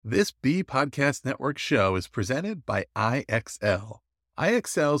This B Podcast Network show is presented by IXL.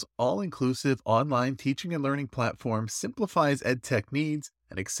 IXL's all-inclusive online teaching and learning platform simplifies edtech needs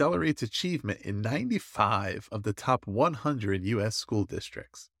and accelerates achievement in 95 of the top 100 U.S. school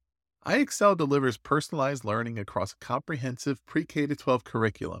districts. IXL delivers personalized learning across a comprehensive pre-K-12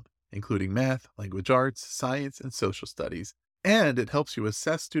 curriculum, including math, language arts, science, and social studies, and it helps you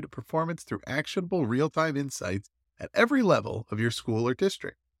assess student performance through actionable real-time insights at every level of your school or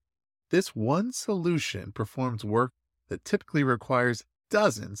district. This one solution performs work that typically requires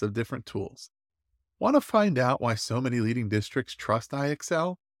dozens of different tools. Want to find out why so many leading districts trust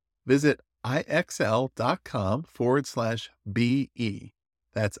IXL? Visit IXL.com/BE.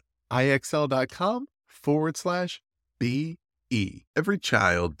 That's IXL.com/BE. Every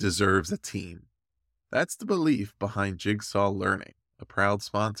child deserves a team. That's the belief behind Jigsaw Learning, a proud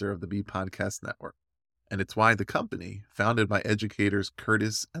sponsor of the B Podcast Network. And it's why the company, founded by educators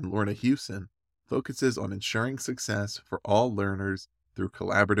Curtis and Lorna Hewson, focuses on ensuring success for all learners through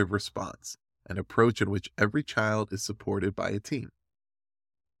collaborative response, an approach in which every child is supported by a team.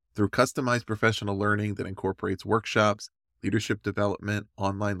 Through customized professional learning that incorporates workshops, leadership development,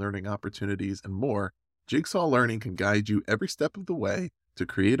 online learning opportunities, and more, Jigsaw Learning can guide you every step of the way to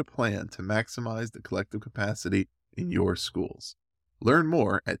create a plan to maximize the collective capacity in your schools. Learn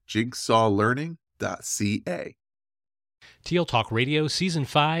more at jigsawlearning.ca. TL Talk Radio, Season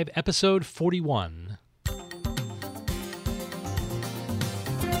 5, Episode 41.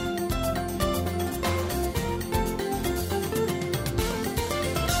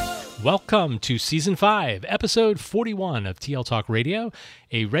 Welcome to Season 5, Episode 41 of TL Talk Radio,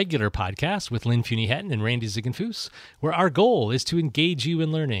 a regular podcast with Lynn Funy-Hetton and Randy Ziegenfuss, where our goal is to engage you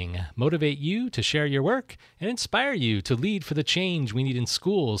in learning, motivate you to share your work, and inspire you to lead for the change we need in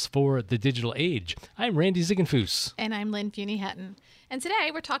schools for the digital age. I'm Randy Ziegenfuss. And I'm Lynn Funy-Hetton. And today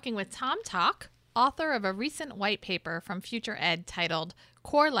we're talking with Tom Toch, author of a recent white paper from Future Ed titled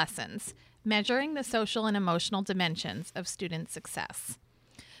Core Lessons, Measuring the Social and Emotional Dimensions of Student Success.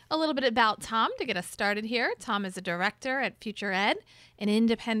 A little bit about Tom to get us started here. Tom is a director at Future Ed, an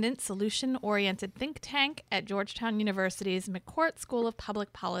independent, solution-oriented think tank at Georgetown University's McCourt School of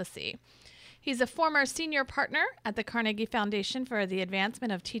Public Policy. He's a former senior partner at the Carnegie Foundation for the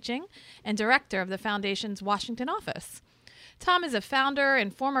Advancement of Teaching and director of the foundation's Washington office. Tom is a founder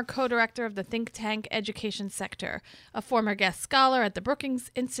and former co-director of the think tank education sector, a former guest scholar at the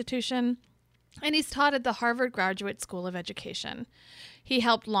Brookings Institution, and he's taught at the Harvard Graduate School of Education. He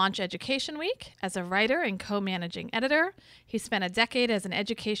helped launch Education Week as a writer and co-managing editor. He spent a decade as an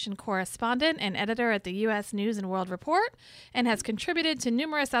education correspondent and editor at the U.S. News and World Report and has contributed to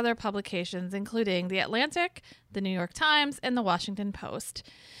numerous other publications, including The Atlantic, The New York Times, and The Washington Post.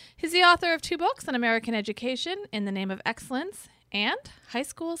 He's the author of 2 books on American education, In the Name of Excellence and High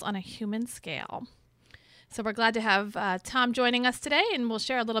Schools on a Human Scale. So we're glad to have Tom joining us today, and we'll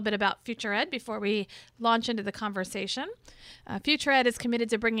share a little bit about Future Ed before we launch into the conversation. Future Ed is committed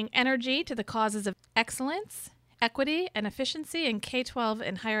to bringing energy to the causes of excellence, equity, and efficiency in K-12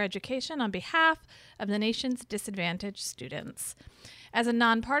 and higher education on behalf of the nation's disadvantaged students. As a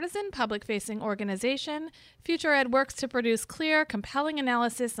nonpartisan, public-facing organization, Future Ed works to produce clear, compelling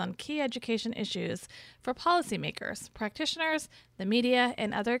analysis on key education issues for policymakers, practitioners, the media,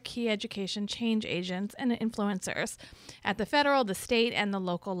 and other key education change agents and influencers at the federal, the state, and the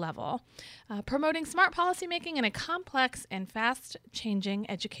local level, promoting smart policymaking in a complex and fast-changing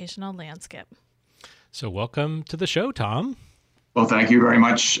educational landscape. So welcome to the show, Tom. Well, thank you very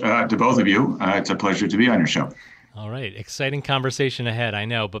much to both of you. It's a pleasure to be on your show. All right. Exciting conversation ahead, I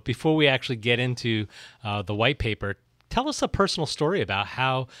know. But before we actually get into the white paper, tell us a personal story about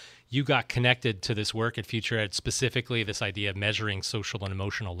how you got connected to this work at Future Ed, specifically this idea of measuring social and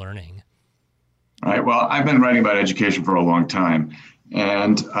emotional learning. All right. Well, I've been writing about education for a long time,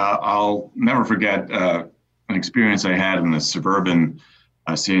 and I'll never forget an experience I had in the suburban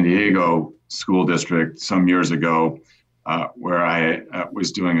San Diego school district some years ago where I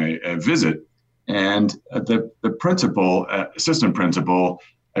was doing a visit. And the principal, assistant principal,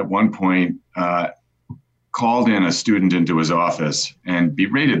 at one point called in a student into his office and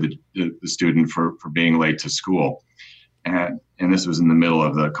berated the student for being late to school. And this was in the middle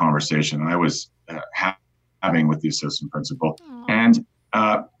of the conversation I was having with the assistant principal. Aww. And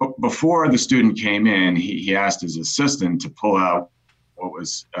before the student came in, he asked his assistant to pull out what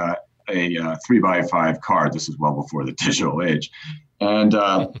was a 3x5 card. This is well before the digital age. And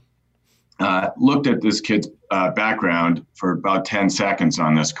looked at this kid's background for about 10 seconds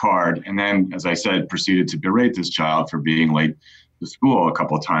on this card. And then, as I said, proceeded to berate this child for being late to school a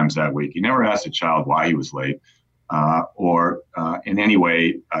couple of times that week. He never asked the child why he was late. or in any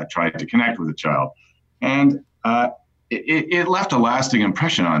way tried to connect with a child. And it left a lasting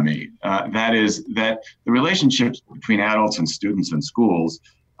impression on me. That is that the relationships between adults and students in schools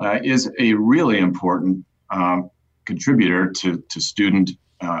is a really important contributor to student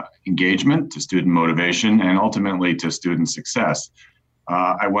engagement, to student motivation, and ultimately to student success.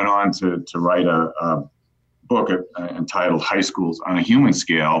 I went on to write a book entitled High Schools on a Human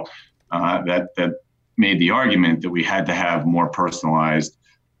Scale that made the argument that we had to have more personalized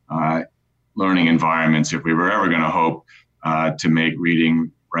learning environments if we were ever going to hope to make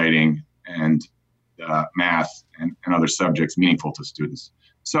reading, writing, and math and other subjects meaningful to students.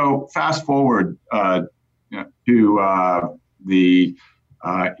 So fast forward to the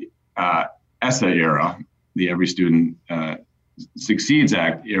ESSA era, the Every Student Succeeds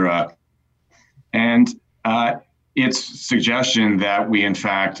Act era, and its suggestion that we, in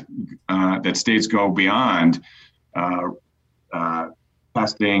fact, that states go beyond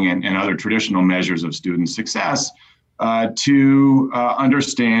testing and other traditional measures of student success to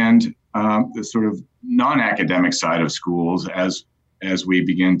understand the sort of non-academic side of schools as we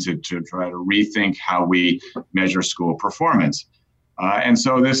begin to try to rethink how we measure school performance. And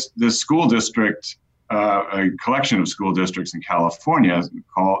so this school district, a collection of school districts in California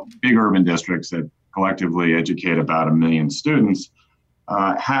called big urban districts that collectively educate about 1 million students,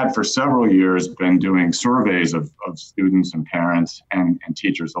 had for several years been doing surveys of students and parents and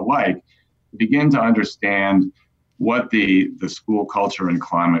teachers alike to begin to understand what the school culture and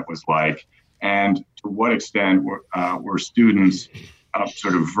climate was like, and to what extent were students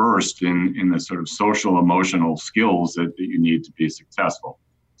sort of versed in the sort of social emotional skills that you need to be successful.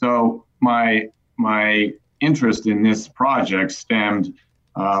 So my interest in this project stemmed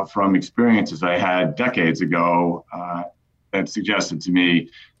from experiences I had decades ago that suggested to me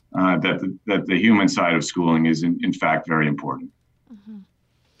that the human side of schooling is in fact very important. Mm-hmm.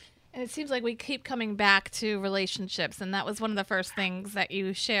 And it seems like we keep coming back to relationships, and that was one of the first things that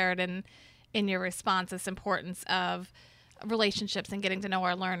you shared in your response, this importance of relationships and getting to know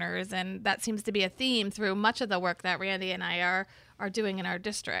our learners, and that seems to be a theme through much of the work that Randy and I are doing in our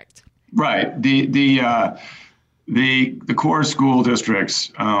district. Right. The core school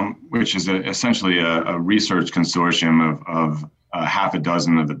districts, which is essentially a research consortium of half a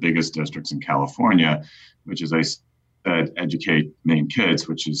dozen of the biggest districts in California, which, as I said, educate 1 million kids,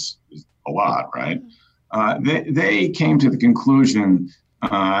 which is a lot, right? They came to the conclusion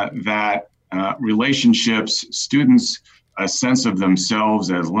that relationships, students' a sense of themselves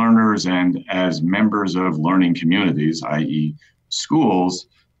as learners and as members of learning communities, i.e. schools,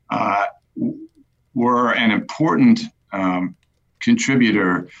 were an important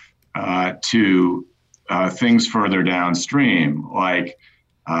contributor to things further downstream, like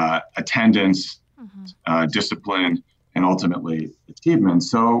attendance, discipline, and ultimately achievement.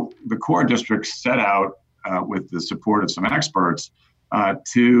 So the core district set out, with the support of some experts,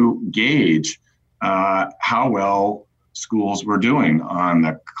 to gauge how well schools were doing on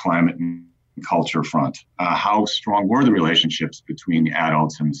the climate and culture front. How strong were the relationships between the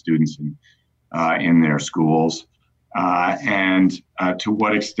adults and the students in their schools, and to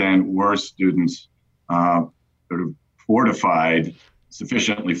what extent were students sort of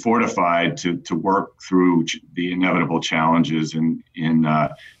sufficiently fortified to work through the inevitable challenges in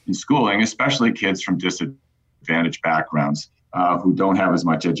schooling, especially kids from disadvantaged backgrounds who don't have as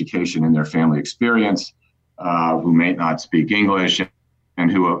much education in their family experience, who may not speak English, and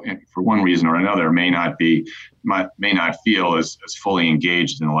who, for one reason or another, may not feel as fully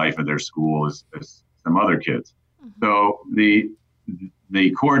engaged in the life of their school as some other kids. Mm-hmm. So the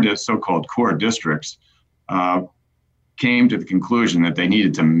so-called core districts came to the conclusion that they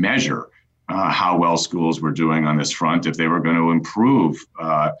needed to measure how well schools were doing on this front if they were going to improve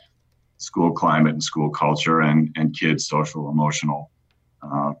school climate and school culture and kids' social emotional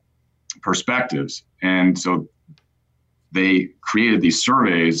perspectives. And so they created these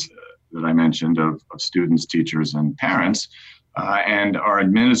surveys that I mentioned of students, teachers, and parents, and are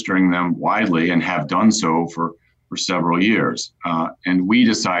administering them widely and have done so for several years. And we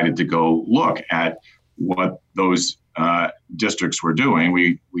decided to go look at what those districts were doing.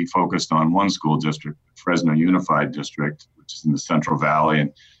 We focused on one school district, Fresno Unified District, which is in the Central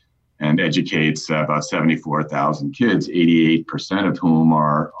Valley and educates about 74,000 kids, 88% of whom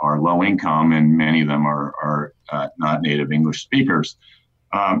are low income, and many of them are not native English speakers,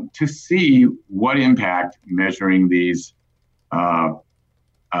 to see what impact measuring these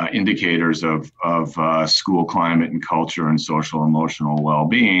indicators of school climate and culture and social emotional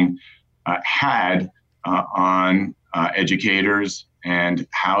well-being had on educators, and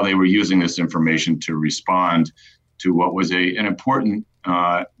how they were using this information to respond to what was an important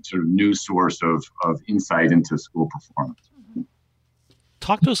sort of new source of insight into school performance.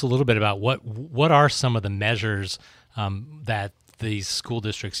 Talk to us a little bit about what are some of the measures that these school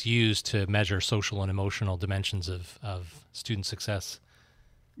districts use to measure social and emotional dimensions of student success.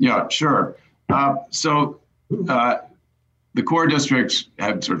 Yeah, sure. So the core districts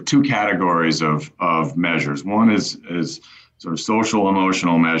have sort of two categories of measures. One is sort of social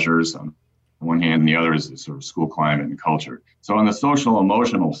emotional measures on one hand, and the other is sort of school climate and culture. So on the social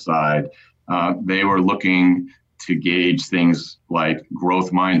emotional side, they were looking to gauge things like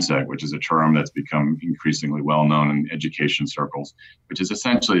growth mindset, which is a term that's become increasingly well known in education circles, which is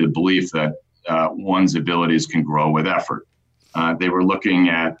essentially the belief that one's abilities can grow with effort. They were looking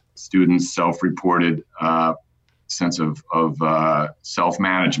at students' self-reported sense of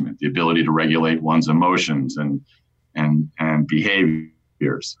self-management, the ability to regulate one's emotions and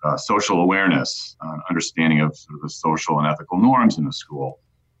behaviors, social awareness, understanding of sort of the social and ethical norms in the school.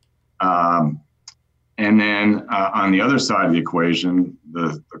 And then on the other side of the equation,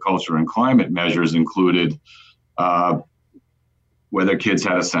 the culture and climate measures included whether kids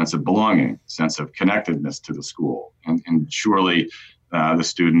had a sense of belonging, sense of connectedness to the school. And surely the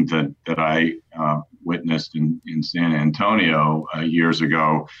student that I witnessed in San Antonio years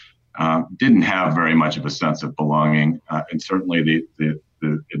ago didn't have very much of a sense of belonging. And certainly the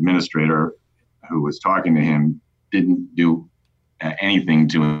administrator who was talking to him didn't do anything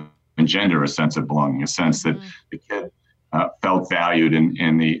to engender a sense of belonging, a sense that the kid felt valued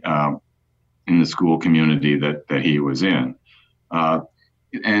in the school community that he was in.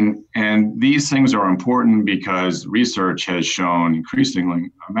 And these things are important because research has shown,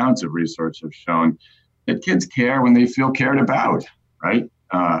 increasingly amounts of research have shown, that kids care when they feel cared about, right?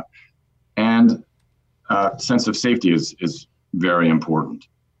 And sense of safety is very important.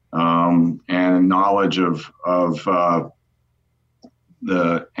 And knowledge of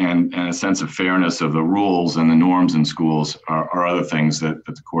and a sense of fairness of the rules and the norms in schools are other things that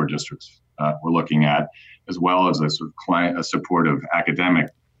the core districts were looking at, as well as a sort of a supportive academic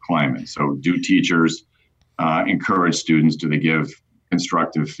climate. So do teachers encourage students? Do they give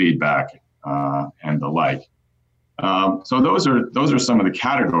constructive feedback and the like? So those are some of the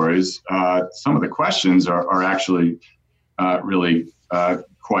categories. Some of the questions are actually really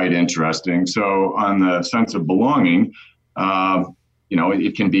quite interesting. So on the sense of belonging,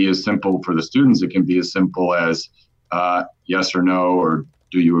 it can be as simple for the students. It can be as simple as yes or no, or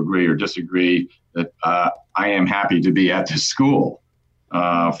do you agree or disagree that I am happy to be at this school.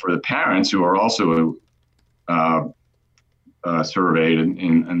 For the parents who are also surveyed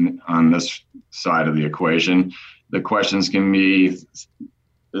on this side of the equation, the questions can be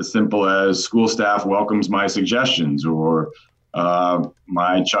as simple as school staff welcomes my suggestions, or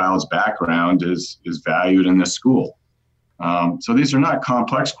my child's background is valued in this school. So these are not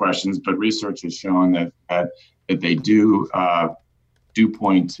complex questions, but research has shown that they do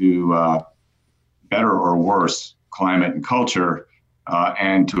point to better or worse climate and culture,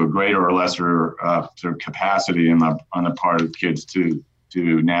 and to a greater or lesser sort of capacity on the part of kids to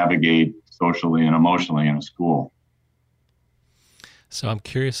navigate socially and emotionally in a school. So I'm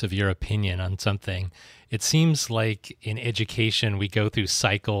curious of your opinion on something. It seems like in education we go through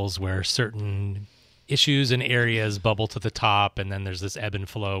cycles where certain issues and areas bubble to the top, and then there's this ebb and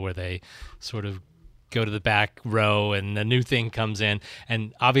flow where they sort of go to the back row and the new thing comes in.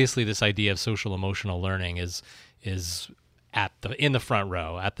 And obviously this idea of social emotional learning is in the front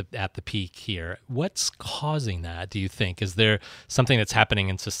row, at the peak here. What's causing that, do you think? Is there something that's happening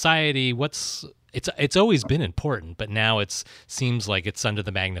in society? It's always been important, but now it seems like it's under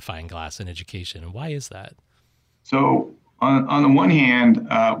the magnifying glass in education. And why is that? So on the one hand,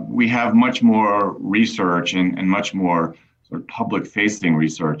 we have much more research and much more sort of public-facing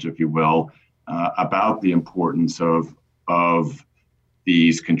research, if you will, about the importance of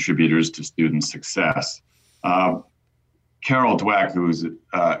these contributors to student success. Carol Dweck, who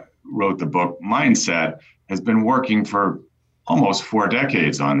wrote the book Mindset, has been working for almost 4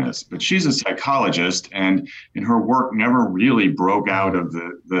 decades on this, but she's a psychologist, and in her work never really broke out of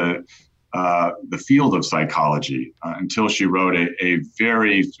the field of psychology until she wrote a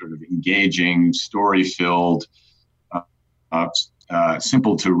very sort of engaging, story-filled,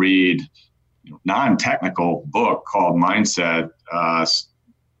 simple to read, non-technical book called Mindset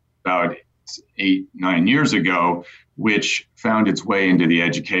about 8-9 years ago, which found its way into the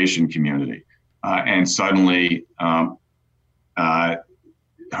education community. And suddenly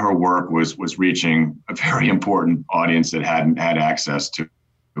her work was reaching a very important audience that hadn't had access to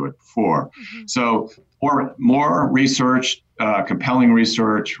it before. Mm-hmm. So more research, compelling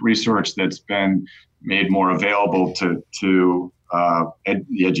research that's been made more available to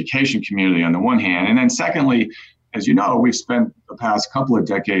the education community on the one hand. And then secondly, as you know, we've spent the past couple of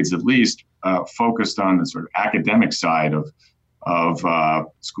decades at least focused on the sort of academic side of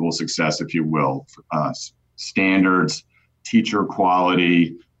school success, if you will, standards, teacher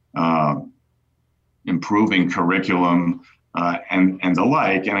quality, improving curriculum, and the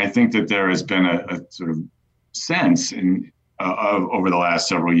like. And I think that there has been a sort of sense of over the last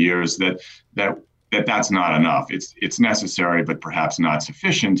several years that's not enough. It's necessary, but perhaps not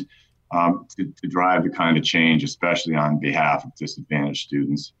sufficient to drive the kind of change, especially on behalf of disadvantaged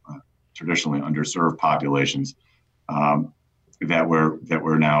students, traditionally underserved populations that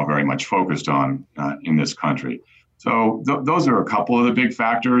we're now very much focused on in this country. So those are a couple of the big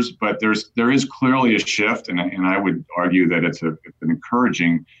factors, but there is clearly a shift, and I would argue that it's an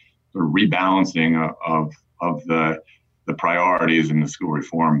encouraging sort of rebalancing of the priorities in the school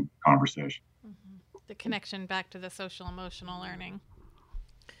reform conversation. Mm-hmm. The connection back to the social emotional learning.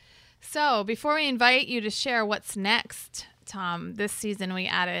 So before we invite you to share what's next, Tom, this season we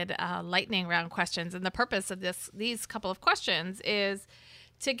added lightning round questions, and the purpose of these couple of questions is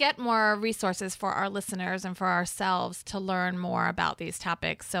to get more resources for our listeners and for ourselves to learn more about these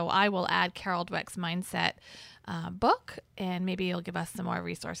topics. So I will add Carol Dweck's Mindset book, and maybe you'll give us some more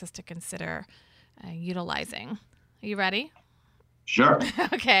resources to consider utilizing. Are you ready? Sure.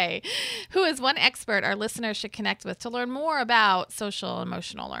 Okay. Who is one expert our listeners should connect with to learn more about social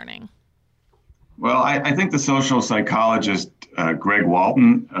emotional learning? Well, I think the social psychologist Greg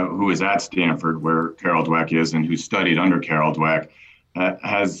Walton, who is at Stanford, where Carol Dweck is, and who studied under Carol Dweck,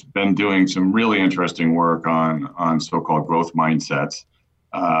 has been doing some really interesting work on so-called growth mindsets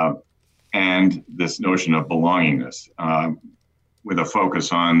and this notion of belongingness, with a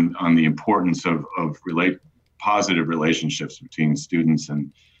focus on the importance of positive relationships between students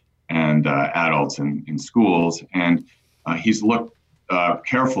and adults in schools. And he's looked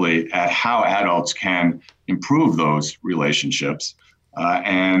carefully at how adults can improve those relationships,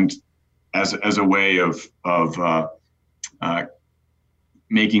 and as a way of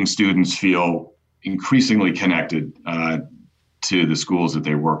making students feel increasingly connected to the schools that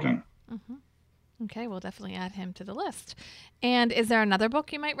they work in. Mm-hmm. Okay, we'll definitely add him to the list. And is there another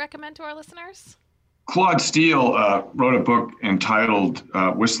book you might recommend to our listeners? Claude Steele wrote a book entitled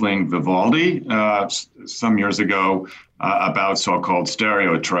Whistling Vivaldi some years ago about so-called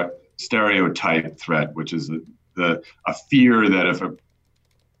stereotype threat, which is a fear that if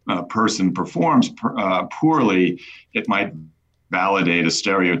a person performs poorly, it might validate a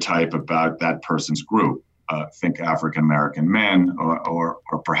stereotype about that person's group. Think African-American men or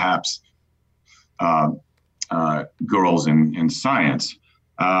perhaps girls in science.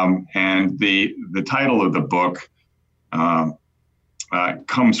 And the title of the book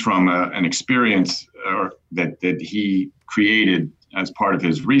comes from an experience that he created as part of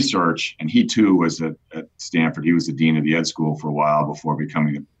his research. And he too was at Stanford. He was the dean of the ed school for a while before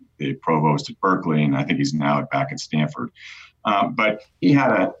becoming the provost at Berkeley. And I think he's now back at Stanford. But he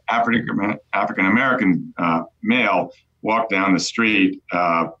had an African-American male walk down the street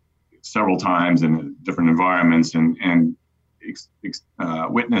several times in different environments and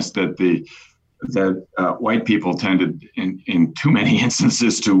witnessed that white people tended in too many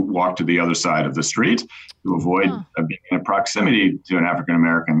instances to walk to the other side of the street to avoid being in proximity to an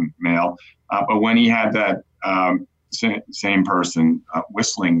African-American male. But when he had that same person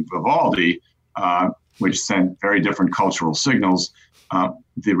whistling Vivaldi, which sent very different cultural signals,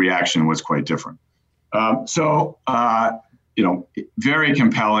 the reaction was quite different. Very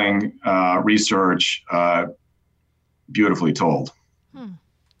compelling research, beautifully told.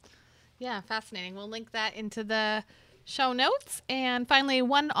 Yeah, fascinating. We'll link that into the show notes. And finally,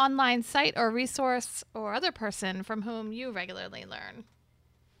 one online site or resource or other person from whom you regularly learn.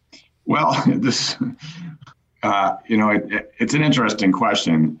 Well, this, it's an interesting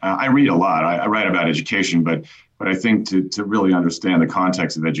question. I read a lot. I write about education, but I think to really understand the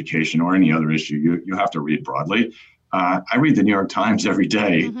context of education or any other issue, you have to read broadly. I read the New York Times every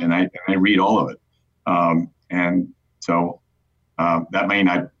day, mm-hmm. and I read all of it. And so that may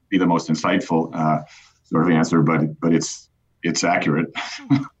not be the most insightful sort of answer, but it's accurate.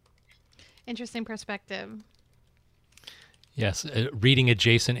 Interesting perspective. Yes, reading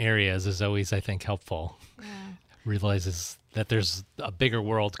adjacent areas is always, I think, helpful. Yeah. Realizes that there's a bigger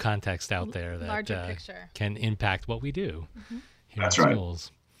world context out there Larger picture. Can impact what we do here That's in right.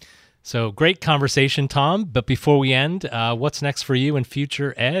 schools. So great conversation, Tom. But before we end, what's next for you in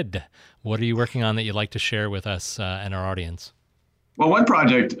Future Ed? What are you working on that you'd like to share with us and our audience? Well, one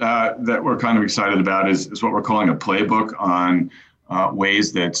project that we're kind of excited about is what we're calling a playbook on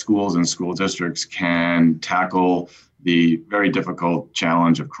ways that schools and school districts can tackle the very difficult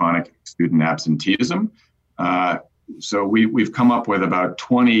challenge of chronic student absenteeism. So we've come up with about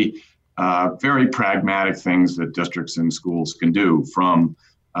 20 very pragmatic things that districts and schools can do, from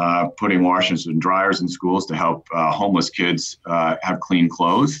putting washers and dryers in schools to help homeless kids have clean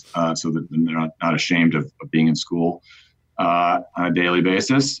clothes so that they're not ashamed of being in school on a daily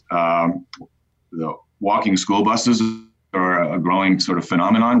basis. The walking school buses are a growing sort of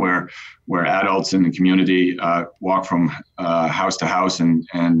phenomenon where adults in the community walk from house to house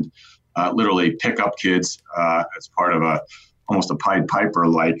and literally pick up kids as part of almost a Pied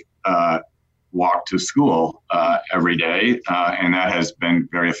Piper-like walk to school every day. And that has been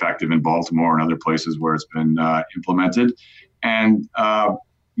very effective in Baltimore and other places where it's been implemented. And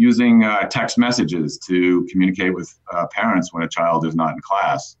using text messages to communicate with parents when a child is not in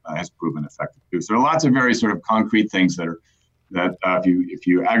class has proven effective too. So there are lots of very sort of concrete things that if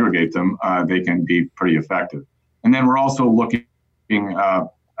you aggregate them, they can be pretty effective. And then we're also looking,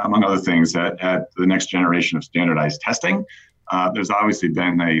 among other things, at the next generation of standardized testing. There's obviously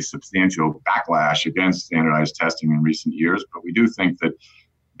been a substantial backlash against standardized testing in recent years, but we do think that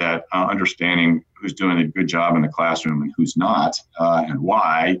understanding who's doing a good job in the classroom and who's not, and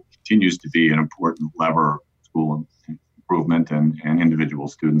why, continues to be an important lever of school improvement and individual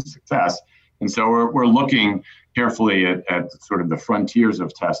student success. And so we're looking carefully at sort of the frontiers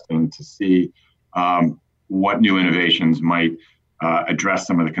of testing to see what new innovations might address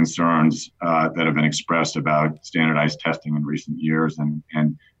some of the concerns that have been expressed about standardized testing in recent years, and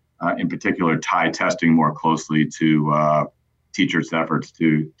in particular tie testing more closely to teachers' efforts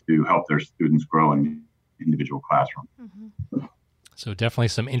to help their students grow in individual classrooms. Mm-hmm. So definitely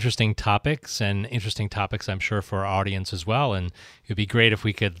some interesting topics, I'm sure, for our audience as well. And it would be great if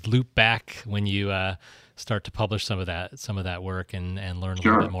we could loop back when you start to publish some of that work and learn a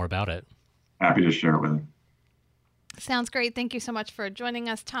little bit more about it. Happy to share it with you. Sounds great. Thank you so much for joining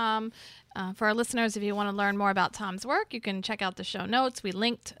us, Tom. For our listeners, if you want to learn more about Tom's work, you can check out the show notes. We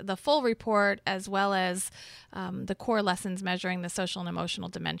linked the full report as well as the core lessons measuring the social and emotional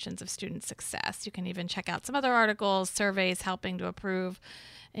dimensions of student success. You can even check out some other articles, surveys helping to improve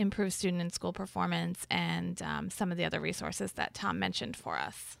student and school performance, and some of the other resources that Tom mentioned for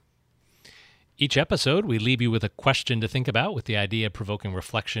us. Each episode, we leave you with a question to think about with the idea of provoking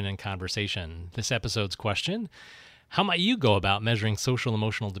reflection and conversation. This episode's question: how might you go about measuring social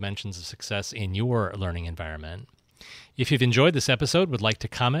emotional dimensions of success in your learning environment? If you've enjoyed this episode, would like to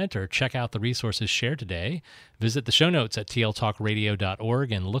comment or check out the resources shared today, visit the show notes at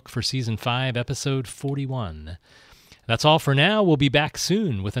tltalkradio.org and look for Season 5, Episode 41. That's all for now. We'll be back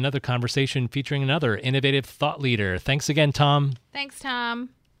soon with another conversation featuring another innovative thought leader. Thanks again, Tom. Thanks, Tom.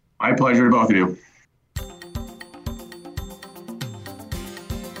 My pleasure to both of you.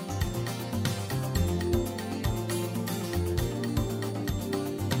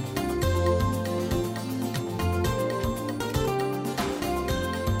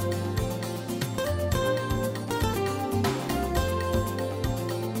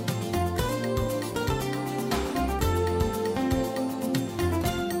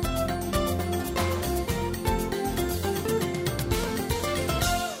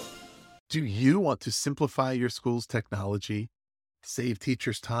 Do you want to simplify your school's technology, save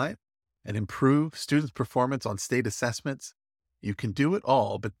teachers time, and improve students' performance on state assessments? You can do it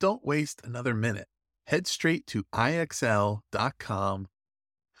all, but don't waste another minute. Head straight to ixl.com/BE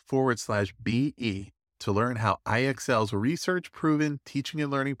to learn how IXL's research-proven teaching and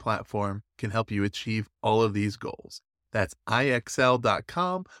learning platform can help you achieve all of these goals. That's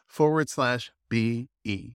ixl.com/BE.